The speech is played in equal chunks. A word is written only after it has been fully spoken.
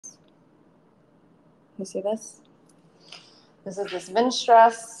You see this? This is this vintage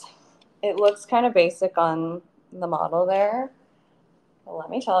dress. It looks kind of basic on the model there. But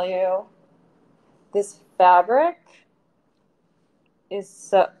let me tell you, this fabric is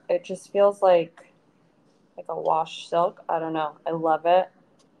so, it just feels like a wash silk. I don't know. I love it.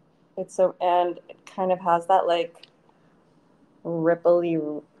 It's so, and it kind of has that like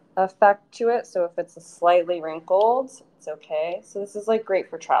ripply effect to it. So if it's a slightly wrinkled, it's okay. So this is like great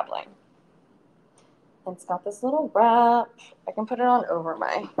for traveling. And it's got this little wrap. I can put it on over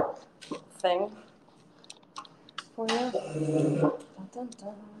my thing for you. Dun,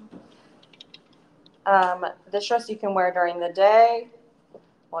 dun, dun. This dress you can wear during the day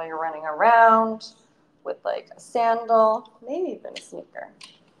while you're running around with like a sandal, maybe even a sneaker.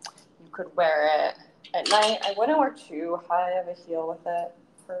 You could wear it at night. I wouldn't wear too high of a heel with it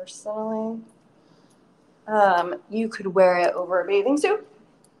personally. You could wear it over a bathing suit.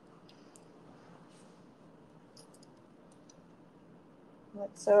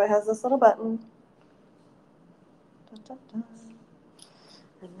 So it has this little button. Dun, dun, dun.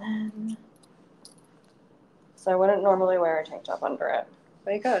 And then, so I wouldn't normally wear a tank top under it,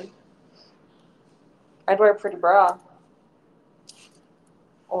 but you could. I'd wear a pretty bra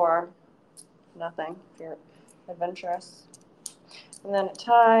or nothing if you're adventurous. And then it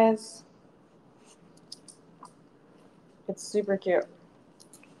ties. It's super cute.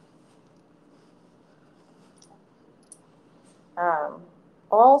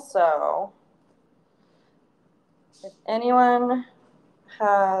 Also, if anyone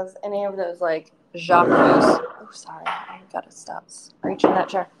has any of those like Jacques Mousse, oh sorry, I gotta stop reaching that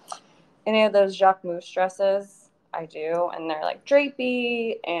chair. Any of those Jacques Mousse dresses, I do, and they're like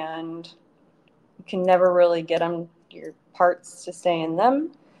drapey, and you can never really get your parts to stay in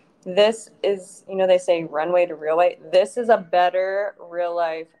them. This is, you know, they say runway to real weight. This is a better real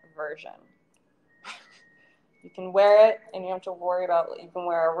life version. You can wear it, and you don't have to worry about. You can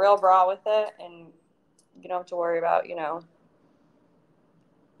wear a real bra with it, and you don't have to worry about, you know,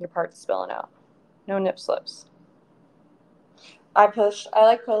 your parts spilling out. No nip slips. I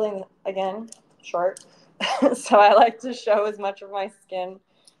like pulling, again, short. So I like to show as much of my skin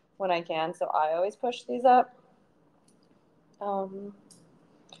when I can. So I always push these up.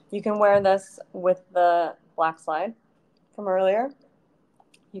 You can wear this with the black slide from earlier.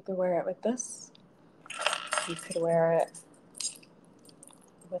 You could wear it with this. You could wear it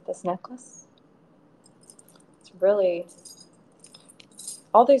with this necklace. It's really,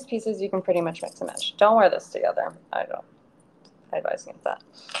 all these pieces you can pretty much mix and match. Don't wear this together. I advise against that.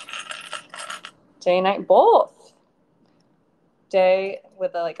 Day and night, both. Day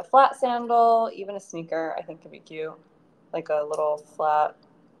with like a flat sandal, even a sneaker, I think could be cute. Like a little flat,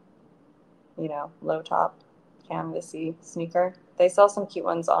 you know, low top, canvasy sneaker. They sell some cute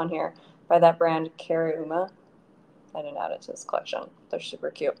ones on here by that brand Uma. I didn't add it to this collection. They're super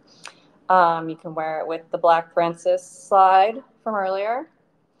cute. You can wear it with the Black Francis slide from earlier.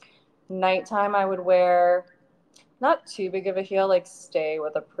 Nighttime, I would wear not too big of a heel, like stay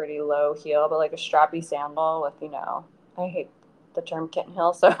with a pretty low heel, but like a strappy sandal with, you know, I hate the term kitten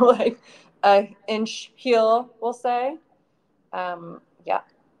heel, so like a inch heel, we'll say. Yeah.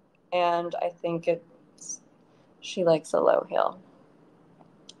 And I think she likes a low heel.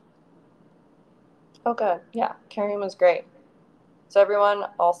 Oh, good. Yeah, Carrie Uma's great. So everyone,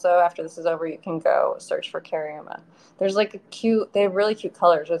 also, after this is over, you can go search for Carrie Uma. There's like they have really cute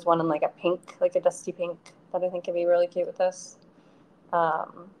colors. There's one in like a pink, like a dusty pink, that I think could be really cute with this.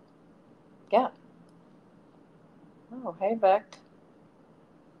 Yeah. Oh, hey, Vic.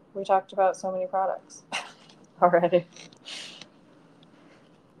 We talked about so many products already.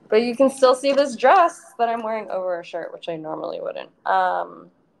 But you can still see this dress that I'm wearing over a shirt, which I normally wouldn't.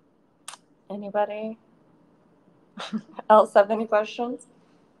 Anybody else have any questions?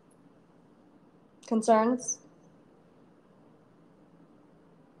 Concerns?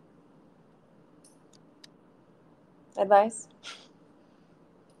 Advice?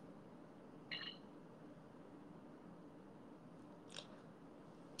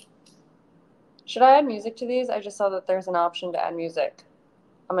 Should I add music to these? I just saw that there's an option to add music.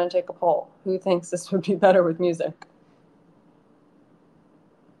 I'm going to take a poll. Who thinks this would be better with music?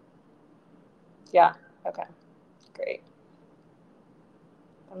 Yeah. Okay. Great.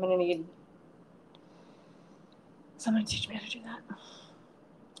 I'm going to need someone to teach me how to do that.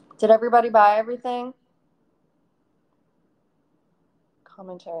 Did everybody buy everything?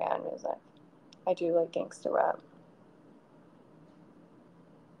 Commentary on music. I do like gangster rap.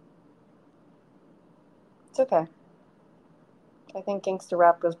 It's okay. I think gangster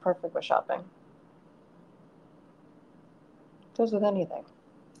rap goes perfect with shopping. Goes with anything.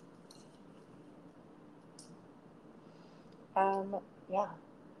 Yeah.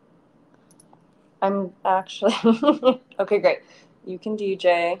 I'm actually okay, great. You can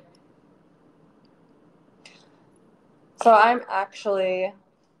DJ. So I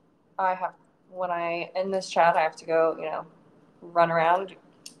have when I end this chat, I have to go, run around,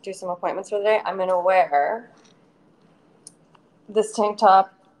 do some appointments for the day. I'm gonna wear this tank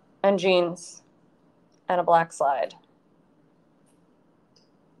top and jeans and a black slide.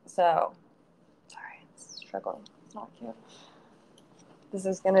 So, sorry, it's struggling. It's not cute. This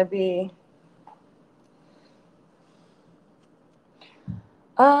is gonna be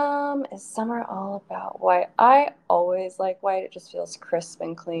is summer all about white? I always like white. It just feels crisp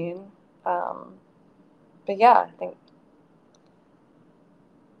and clean. But yeah, I think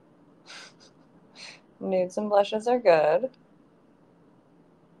nudes and blushes are good.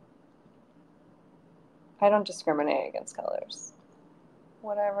 I don't discriminate against colors.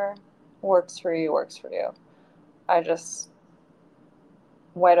 Whatever works for you, works for you.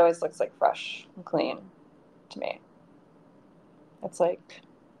 White always looks like fresh and clean to me. It's like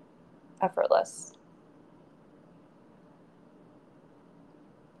effortless.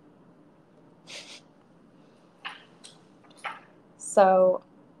 So,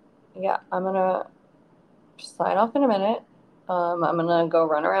 yeah, I'm gonna sign off in a minute. I'm gonna go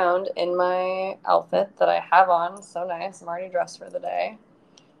run around in my outfit that I have on. So nice. I'm already dressed for the day.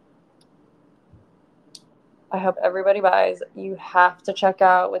 I hope everybody buys. You have to check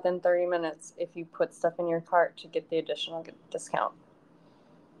out within 30 minutes if you put stuff in your cart to get the additional discount.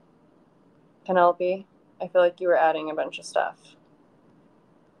 Penelope, I feel like you were adding a bunch of stuff.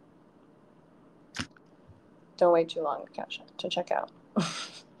 Don't wait too long to check out.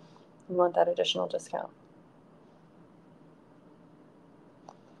 You want that additional discount.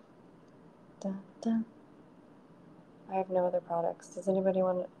 Dun, dun. I have no other products. Does anybody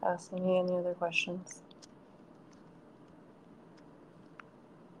want to ask me any other questions?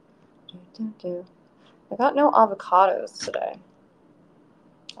 I got no avocados today.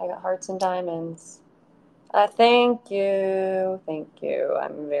 I got hearts and diamonds. Thank you. Thank you.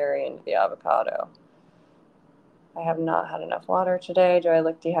 I'm very into the avocado. I have not had enough water today. Do I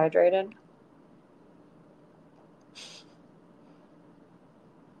look dehydrated?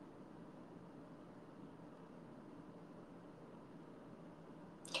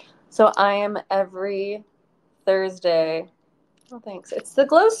 So I am every Thursday. Oh, thanks. It's the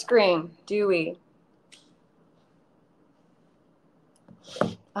glow screen, Dewy.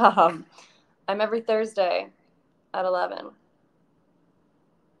 I'm every Thursday at 11.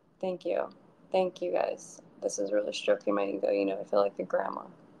 Thank you. Thank you, guys. This is really stroking my ego. I feel like a grandma.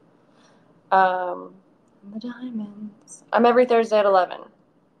 The diamonds. I'm every Thursday at 11.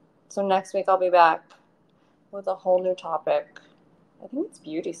 So next week I'll be back with a whole new topic. I think it's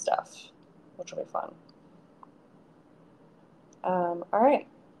beauty stuff, which will be fun. All right.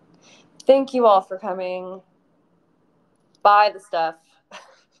 Thank you all for coming. Buy the stuff.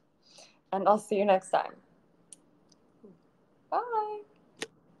 And I'll see you next time. Bye.